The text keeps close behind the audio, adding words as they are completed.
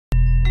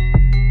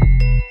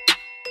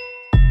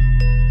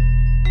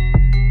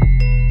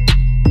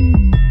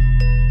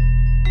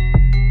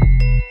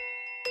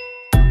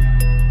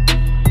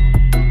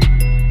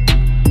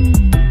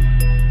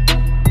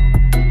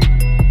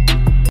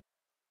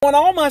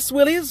my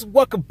Swillies,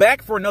 welcome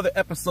back for another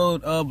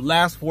episode of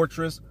Last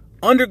Fortress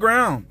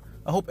Underground.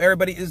 I hope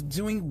everybody is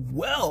doing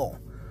well.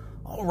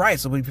 Alright,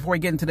 so before we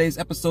get into today's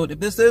episode, if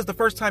this is the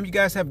first time you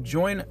guys have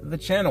joined the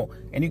channel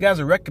and you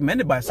guys are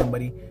recommended by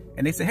somebody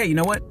and they say, hey, you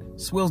know what,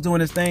 Swill's doing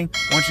his thing,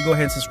 why don't you go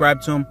ahead and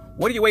subscribe to him?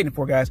 What are you waiting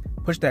for, guys?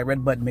 Push that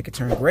red button, make it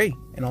turn gray,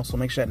 and also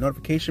make sure that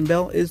notification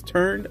bell is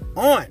turned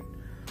on.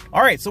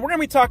 Alright, so we're going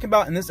to be talking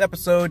about in this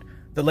episode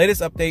the latest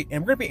update,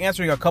 and we're going to be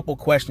answering a couple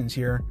questions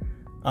here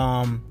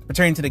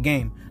pertaining to the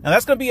game. Now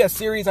that's going to be a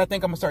series I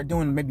think I'm going to start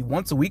doing maybe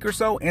once a week or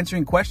so,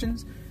 answering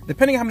questions,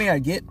 depending on how many I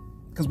get,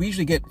 because we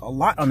usually get a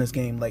lot on this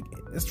game. Like,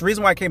 it's the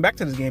reason why I came back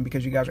to this game,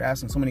 because you guys are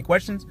asking so many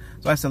questions.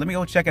 So I said, let me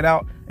go check it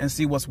out and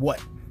see what's what.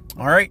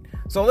 All right,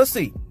 so let's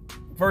see.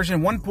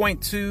 Version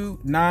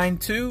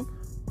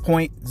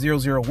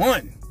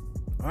 1.292.001.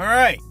 All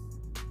right.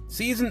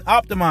 Season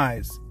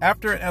optimized.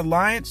 After an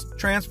alliance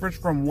transfers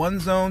from one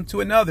zone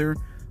to another,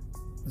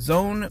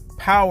 zone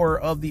power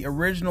of the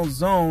original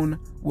zone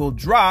will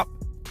drop,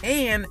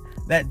 and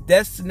that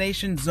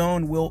destination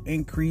zone will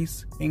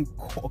increase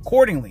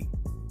accordingly.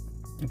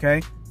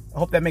 Okay, I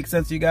hope that makes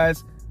sense to you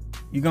guys.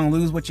 You're gonna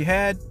lose what you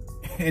had,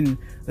 and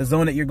the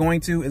zone that you're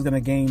going to is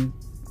gonna gain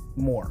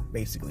more.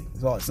 Basically,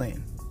 is all it's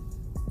saying.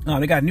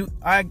 They got a new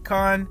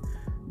icon,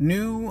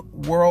 new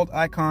world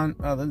icon.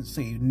 Let's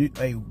see, a new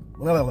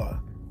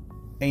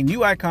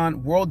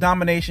icon. World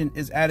domination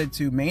is added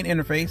to main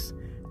interface.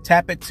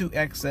 Tap it to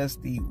access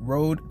the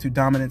Road to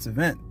Dominance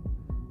event.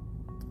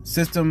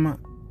 System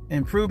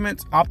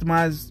improvements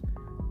optimize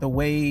the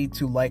way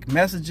to like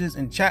messages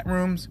in chat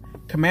rooms.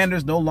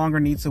 Commanders no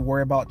longer need to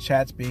worry about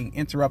chats being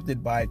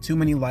interrupted by too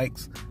many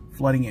likes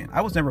flooding in.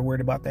 I was never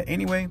worried about that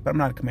anyway, but I'm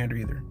not a commander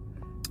either.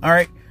 All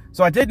right,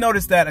 so I did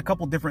notice that a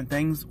couple different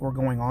things were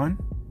going on,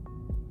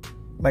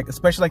 like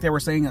especially like they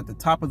were saying at the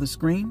top of the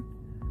screen.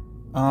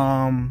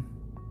 You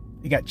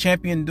got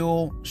champion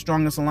duel,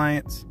 strongest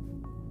alliance.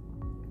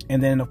 And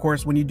then, of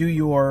course, when you do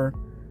your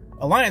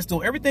alliance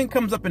duel, everything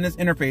comes up in this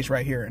interface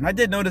right here. And I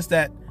did notice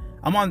that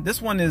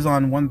this one is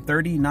on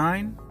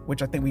 139,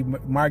 which I think we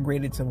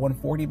migrated to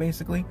 140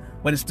 basically,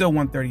 but it's still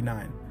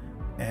 139.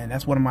 And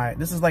that's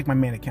this is like my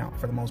main account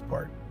for the most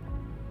part.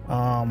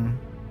 I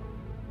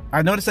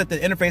noticed that the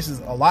interface is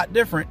a lot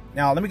different.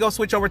 Now, let me go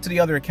switch over to the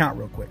other account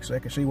real quick so I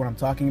can show you what I'm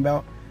talking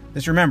about.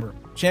 Just remember,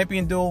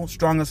 champion duel,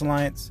 strongest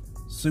alliance,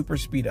 super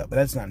speed up, but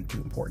that's not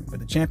too important.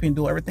 But the champion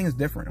duel, everything is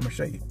different. I'm gonna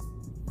show you.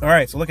 All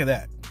right, so look at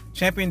that.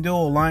 Champion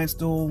duel, alliance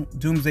duel,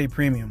 doomsday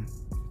premium.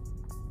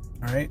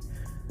 All right,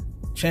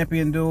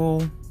 champion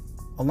duel,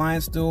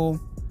 alliance duel.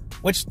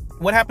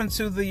 What happened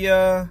to the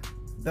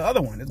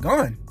other one? It's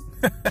gone.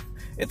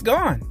 It's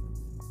gone.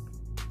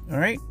 All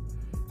right,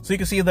 so you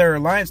can see their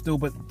alliance duel,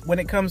 but when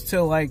it comes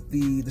to like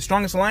the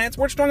strongest alliance,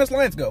 where'd strongest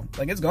alliance go?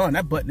 Like, it's gone.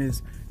 That button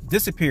is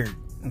disappeared.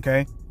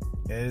 Okay,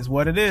 it is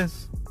what it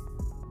is.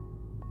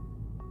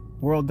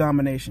 World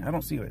domination. I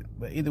don't see it,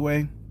 but either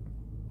way,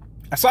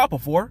 I saw it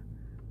before,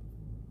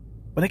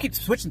 but they keep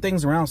switching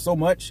things around so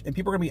much, and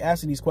people are gonna be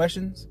asking these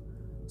questions.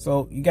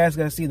 So you guys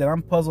gotta see that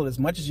I'm puzzled as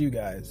much as you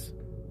guys.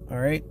 All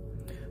right.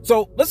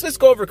 So let's just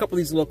go over a couple of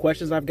these little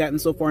questions I've gotten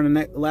so far in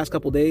the last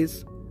couple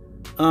days.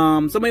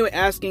 Somebody was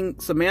asking,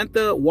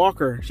 Samantha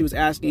Walker. She was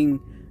asking,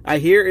 I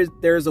hear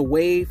there's a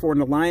way for an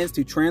alliance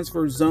to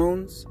transfer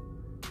zones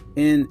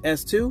in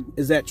S2.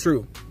 Is that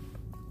true?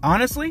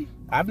 Honestly,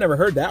 I've never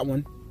heard that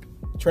one.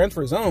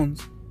 Transfer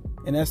zones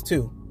in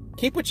S2.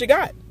 Keep what you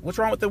got. What's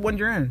wrong with the one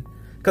you're in?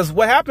 Because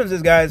what happens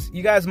is, guys,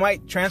 you guys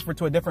might transfer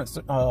to a different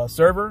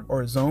server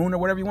or zone or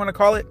whatever you want to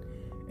call it,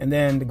 and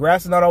then the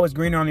grass is not always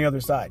greener on the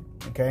other side.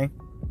 Okay.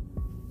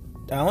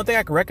 The only thing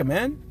I can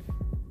recommend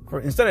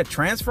for instead of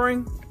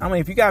transferring, I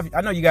mean,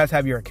 I know you guys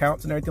have your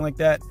accounts and everything like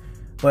that,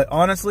 but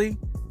honestly,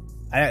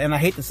 and I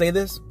hate to say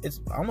this, it's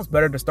almost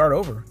better to start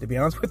over, to be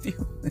honest with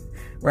you,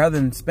 rather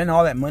than spend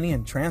all that money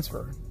and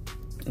transfer.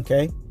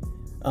 Okay.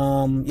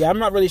 Yeah, I'm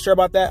not really sure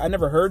about that. I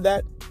never heard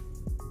that.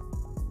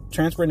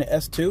 Transferring to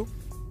S2.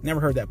 Never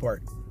heard that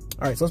part.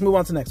 All right, so let's move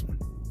on to the next one.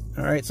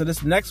 All right, so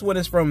this next one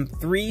is from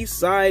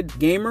 3Side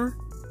Gamer.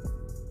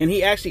 And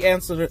he actually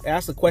asked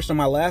a question on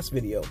my last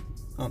video,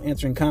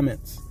 answering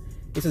comments.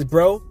 He says,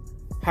 bro,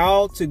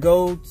 how to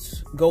go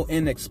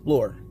and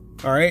explore.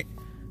 All right,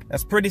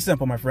 that's pretty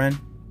simple, my friend.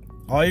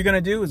 All you're going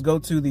to do is go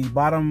to the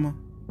bottom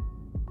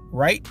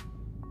right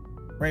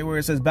where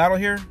it says battle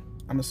here.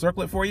 I'm going to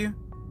circle it for you.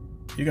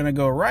 You're going to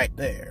go right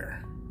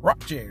there.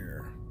 Rock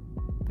chair.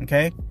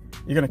 Okay.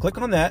 You're going to click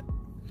on that.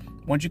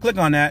 Once you click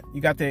on that, you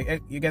get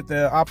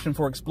the option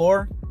for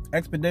Explore,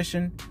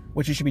 Expedition,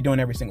 which you should be doing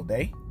every single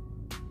day,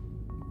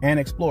 and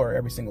Explore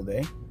every single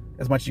day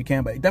as much as you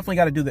can, but you definitely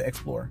got to do the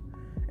Explore.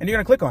 And you're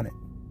going to click on it.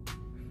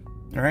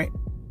 All right.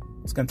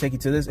 It's going to take you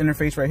to this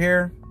interface right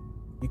here.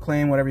 You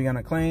claim whatever you're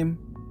going to claim.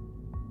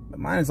 But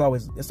mine is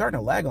it's starting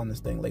to lag on this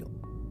thing lately.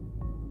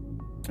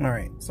 All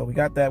right. So we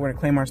got that. We're going to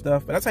claim our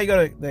stuff, but that's how you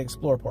go to the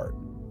Explore part.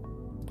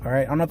 All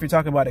right, I don't know if you're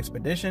talking about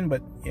Expedition,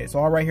 but yeah, it's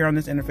all right here on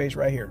this interface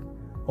right here.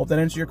 Hope that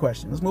answers your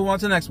question. Let's move on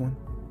to the next one.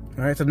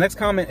 All right, so the next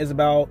comment is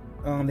about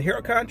the hero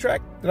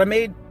contract that I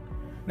made.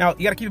 Now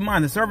you got to keep in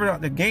mind the server,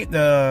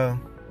 the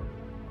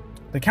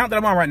account that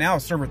I'm on right now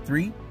is server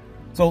 3.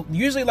 So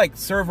usually like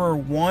server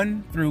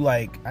 1 through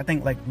like I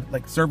think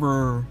like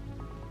server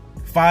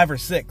 5 or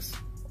 6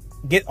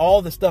 get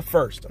all the stuff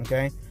first.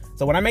 Okay,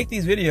 so when I make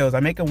these videos, I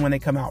make them when they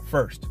come out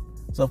first.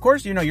 So of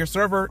course, you know, your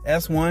server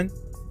S1,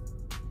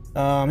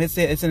 it's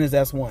in his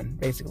S1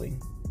 basically.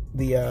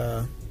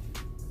 The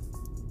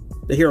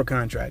hero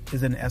contract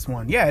is in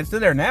S1. Yeah, it's still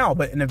there now,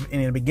 but in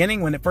the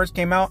beginning when it first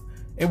came out,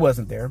 it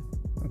wasn't there.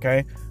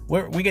 Okay,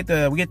 we get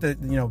to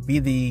you know, be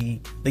the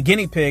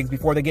guinea pigs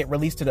before they get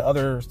released to the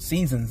other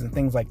seasons and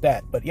things like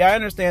that. But yeah, I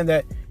understand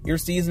that your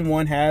season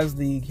 1 has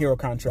the hero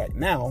contract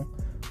now,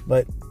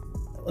 but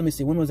let me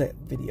see, when was that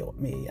video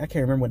made? I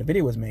can't remember when the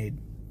video was made.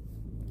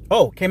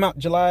 Oh, came out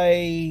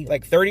July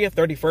like 30th,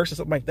 31st or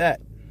something like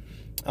that.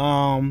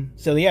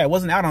 So yeah, it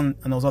wasn't out on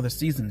those other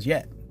seasons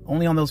yet.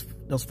 Only on those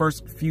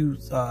first few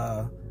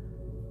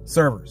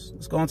servers.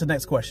 Let's go on to the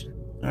next question.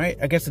 All right,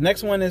 I guess the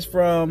next one is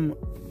from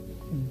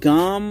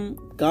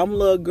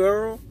Gamla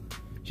Girl.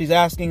 She's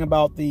asking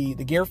about the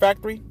gear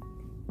factory.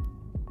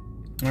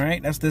 All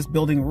right, that's this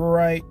building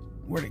right.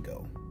 Where'd it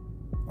go?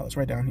 Oh, it's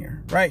right down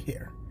here. Right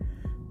here.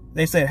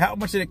 They said, how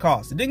much did it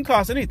cost? It didn't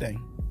cost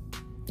anything.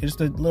 It's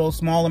just a little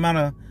small amount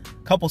of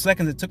couple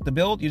seconds it took to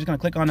build. You're just gonna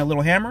click on that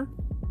little hammer,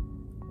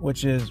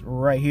 which is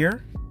right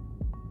here.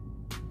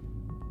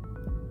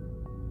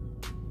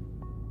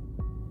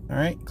 All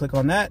right, click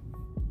on that.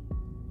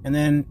 And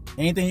then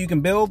anything you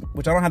can build,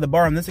 which I don't have the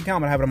bar on this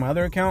account, but I have it on my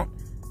other account,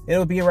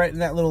 it'll be right in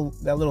that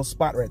little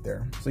spot right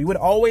there. So you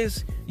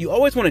always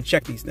want to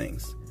check these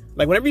things.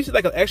 Like whenever you see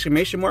like an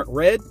exclamation mark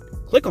red,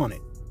 click on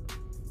it.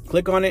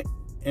 Click on it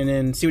and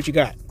then see what you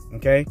got.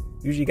 Okay?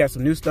 Usually you got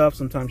some new stuff,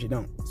 sometimes you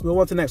don't. Let's move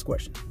on to the next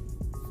question.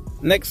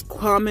 Next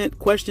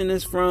question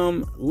is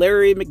from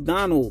Larry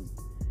McDonald.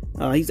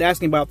 He's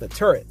asking about the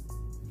turret.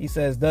 He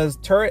says, does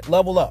turret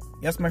level up?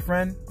 Yes, my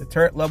friend, the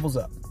turret levels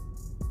up.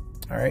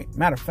 All right,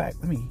 matter of fact,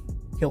 let me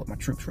heal up my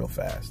troops real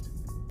fast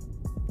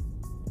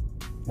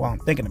while I'm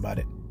thinking about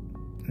it.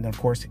 And then, of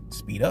course,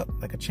 speed up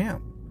like a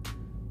champ.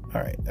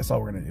 All right, that's all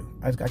we're going to do.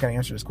 I got to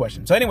answer this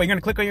question. So anyway, you're going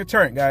to click on your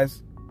turret,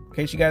 guys. In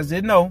case you guys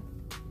didn't know,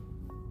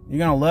 you're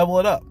going to level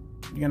it up.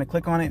 You're going to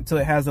click on it until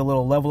it has a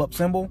little level up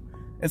symbol.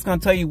 It's going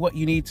to tell you what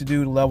you need to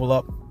do to level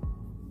up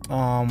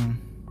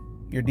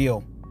your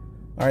deal.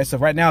 All right, so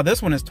right now,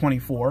 this one is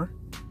 24.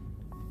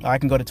 I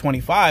can go to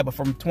 25, but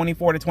from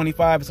 24 to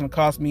 25, it's going to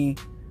cost me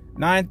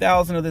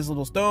 9,000 of this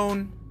little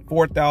stone,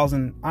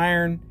 4,000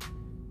 iron,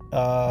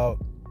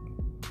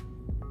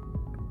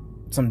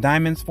 some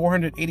diamonds,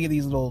 480 of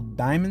these little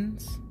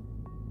diamonds,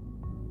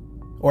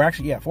 or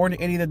actually, yeah,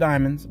 480 of the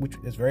diamonds, which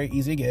is very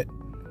easy to get.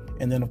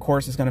 And then, of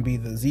course, it's going to be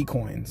the Z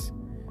coins,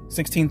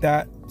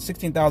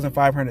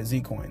 16,500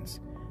 Z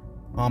coins.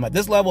 At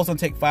this level, it's going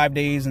to take 5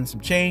 days and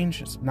some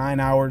change. It's 9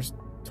 hours,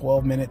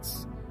 12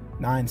 minutes,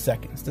 9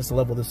 seconds just to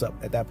level this up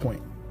at that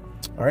point.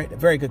 All right, a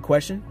very good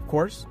question, of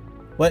course.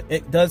 But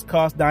it does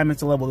cost diamonds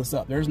to level this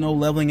up. There's no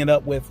leveling it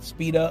up with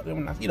speed up,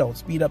 you know,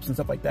 speed ups and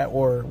stuff like that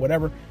or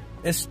whatever.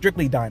 It's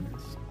strictly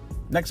diamonds.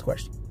 Next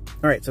question.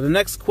 All right, so the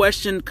next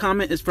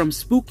comment is from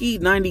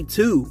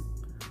Spooky92.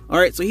 All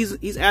right, so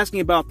he's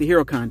asking about the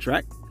hero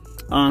contract.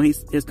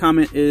 His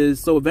comment is,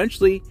 so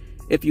eventually,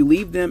 if you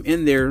leave them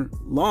in there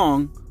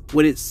long,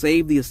 would it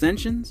save the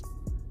ascensions?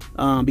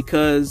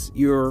 Because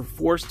you're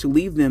forced to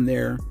leave them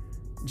there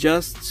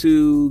just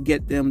to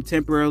get them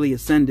temporarily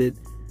ascended.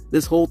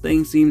 This whole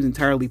thing seems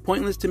entirely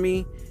pointless to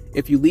me.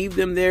 If you leave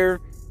them there,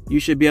 you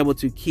should be able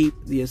to keep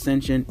the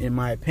ascension, in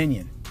my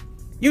opinion.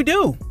 You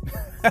do.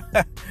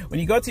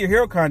 When you go to your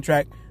hero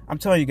contract, I'm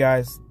telling you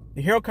guys,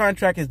 the hero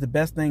contract is the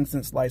best thing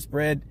since sliced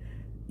bread.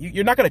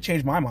 You're not going to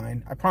change my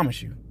mind. I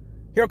promise you.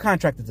 Hero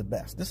contract is the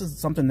best. This is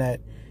something that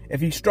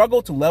if you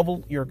struggle to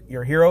level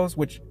your heroes,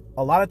 which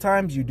a lot of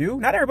times you do,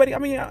 not everybody. I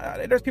mean,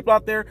 there's people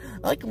out there,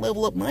 I can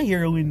level up my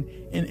hero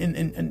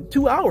in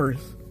 2 hours.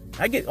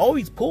 I get all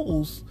these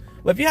pulls.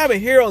 But if you have a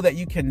hero that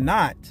you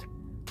cannot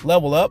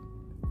level up,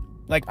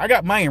 like I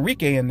got my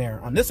Enrique in there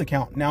on this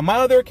account. Now my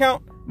other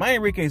account, my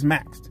Enrique is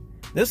maxed.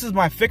 This is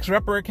my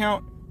fixer-upper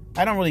account.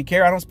 I don't really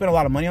care. I don't spend a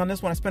lot of money on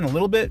this one. I spend a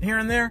little bit here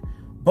and there,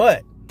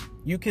 but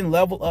you can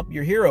level up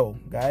your hero,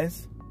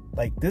 guys.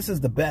 Like, this is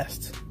the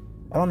best.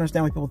 I don't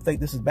understand why people think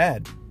this is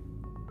bad.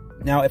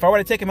 Now, if I were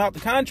to take him out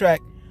the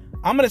contract,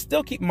 I'm going to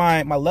still keep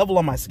my level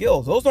on my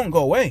skills. Those don't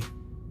go away.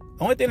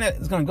 The only thing that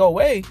is going to go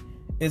away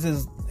is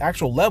his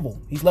actual level.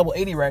 He's level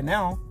 80 right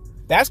now.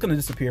 That's going to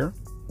disappear.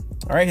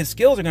 All right, his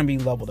skills are going to be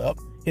leveled up.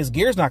 His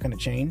gear's not going to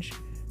change.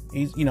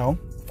 He's, you know,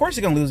 of course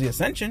he's going to lose the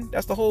ascension.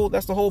 That's the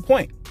whole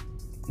point.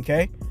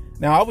 Okay?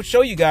 Now, I would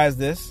show you guys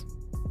this,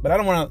 but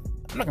I'm not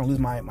going to lose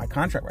my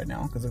contract right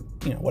now because,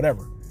 you know,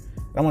 whatever.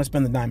 I don't want to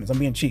spend the diamonds. I'm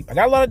being cheap. I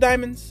got a lot of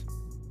diamonds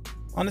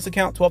on this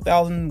account,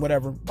 12,000,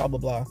 whatever, blah, blah,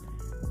 blah.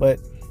 But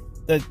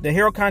the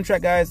hero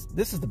contract, guys,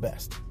 this is the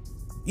best.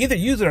 Either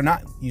use it or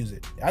not use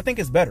it. I think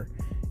it's better.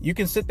 You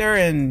can sit there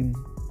and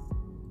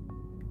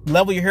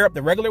level your hero up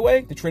the regular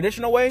way, the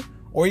traditional way,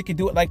 or you can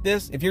do it like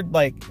this. If you're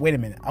like, wait a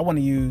minute, I want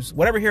to use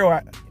whatever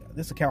hero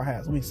this account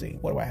has. Let me see.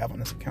 What do I have on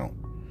this account?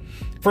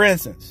 For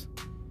instance,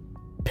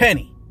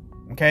 penny.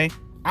 Okay,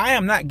 I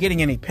am not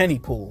getting any penny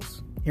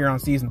pulls here on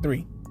season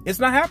 3. It's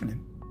not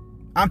happening.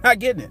 I'm not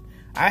getting it.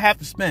 I have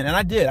to spend, and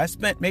I did. I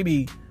spent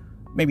maybe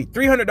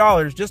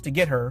 $300 just to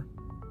get her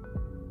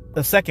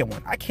the second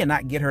one. I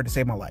cannot get her to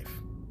save my life.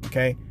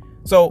 Okay,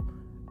 so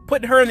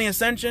putting her in the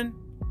Ascension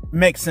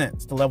makes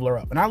sense to level her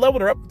up, and I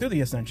leveled her up through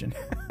the Ascension.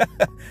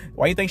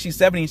 Why do you think she's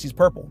 70 and she's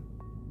purple?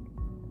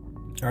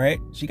 All right,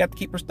 she got to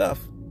keep her stuff,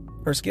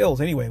 her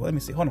skills. Anyway, let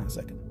me see. Hold on a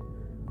second.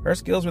 Her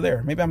skills were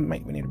there. Maybe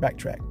we need to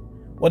backtrack.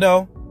 Well,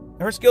 no,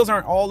 her skills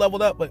aren't all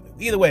leveled up, but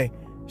either way,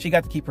 she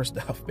got to keep her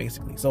stuff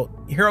basically. So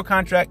hero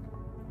contract,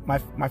 my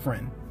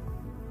friend.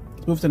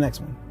 Let's move to the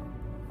next one.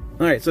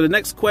 All right, so the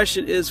next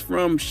question is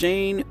from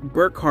Shane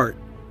Burkhart.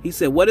 He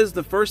said, "What is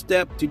the first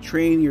step to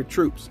train your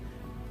troops?"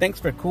 Thanks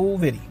for a cool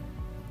video.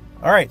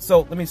 All right,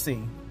 so let me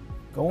see.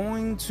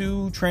 Going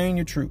to train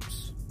your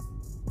troops.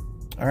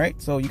 All right,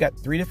 so you got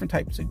 3 different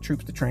types of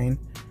troops to train.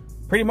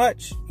 Pretty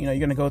much, you know, you're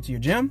gonna go to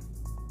your gym,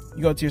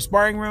 you go to your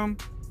sparring room,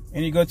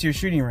 and you go to your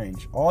shooting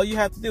range. All you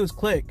have to do is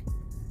click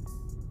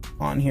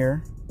on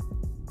here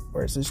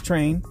where it says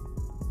train.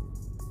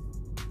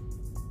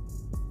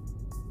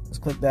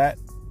 Just click that.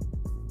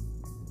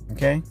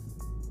 Okay.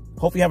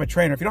 Hopefully you have a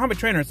trainer. If you don't have a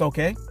trainer, it's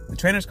okay. The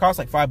trainers cost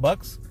like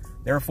 $5.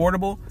 They're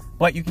affordable,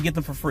 but you can get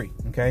them for free.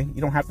 Okay.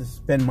 You don't have to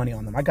spend money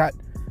on them. I got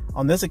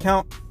on this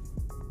account,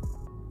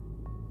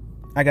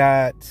 I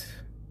got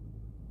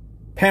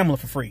Pamela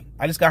for free.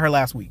 I just got her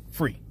last week,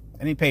 free.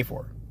 I didn't pay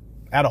for her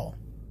at all.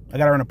 I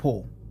got her in a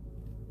pool.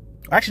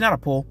 Actually, not a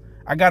pool.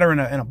 I got her in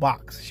a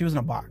box. She was in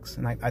a box,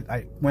 and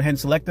I went ahead and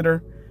selected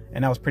her,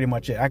 and that was pretty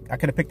much it. I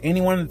could have picked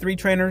any one of the 3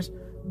 trainers,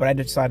 but I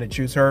decided to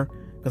choose her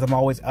because I'm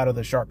always out of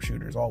the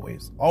sharpshooters,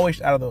 always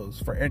out of those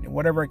for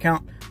whatever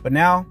account. But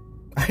now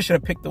I should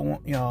have picked the one.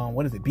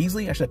 What is it,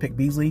 Beasley? I should have picked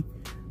Beasley,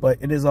 but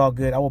it is all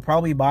good. I will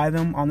probably buy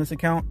them on this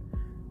account,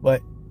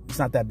 but it's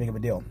not that big of a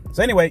deal.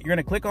 So anyway, you're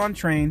gonna click on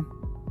train.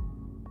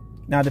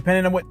 Now,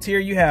 depending on what tier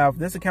you have,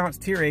 this account's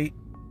tier 8.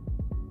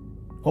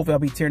 Hopefully I'll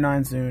be tier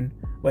 9 soon.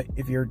 But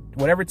if you're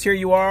whatever tier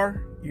you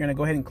are, you're gonna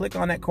go ahead and click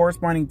on that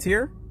corresponding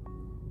tier.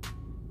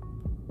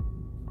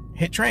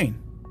 Hit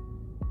train.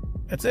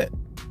 That's it.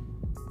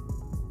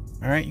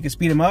 All right, you can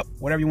speed them up,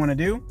 whatever you want to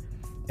do.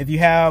 If you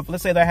have,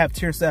 let's say that I have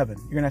tier 7,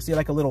 you're gonna see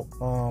like a little,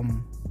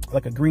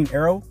 like a green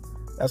arrow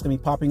that's gonna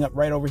be popping up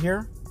right over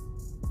here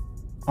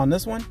on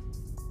this one.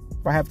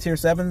 If I have tier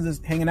 7s is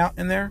hanging out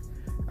in there,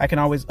 I can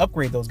always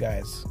upgrade those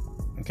guys.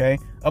 Okay,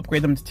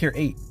 upgrade them to tier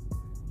 8.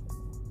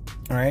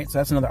 All right, so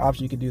that's another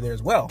option you can do there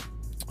as well.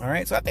 All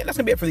right, so I think that's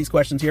gonna be it for these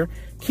questions here.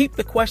 Keep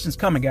the questions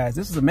coming, guys.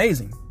 This is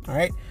amazing. All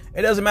right,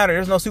 it doesn't matter.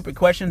 There's no stupid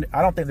question.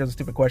 I don't think there's a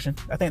stupid question.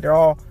 I think they're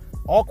all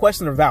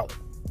questions are valid.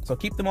 So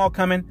keep them all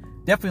coming.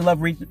 Definitely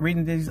love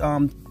reading these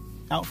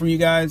out from you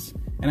guys,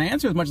 and I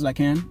answer as much as I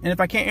can. And if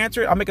I can't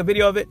answer it, I'll make a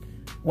video of it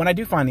when I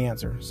do find the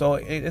answer. So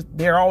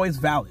they're always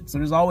valid. So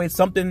there's always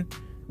something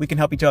we can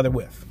help each other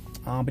with.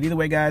 But either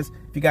way, guys,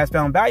 if you guys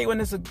found value in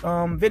this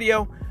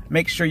video,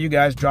 make sure you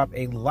guys drop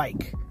a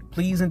like.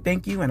 Please and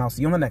thank you, and I'll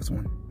see you on the next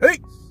one. Peace!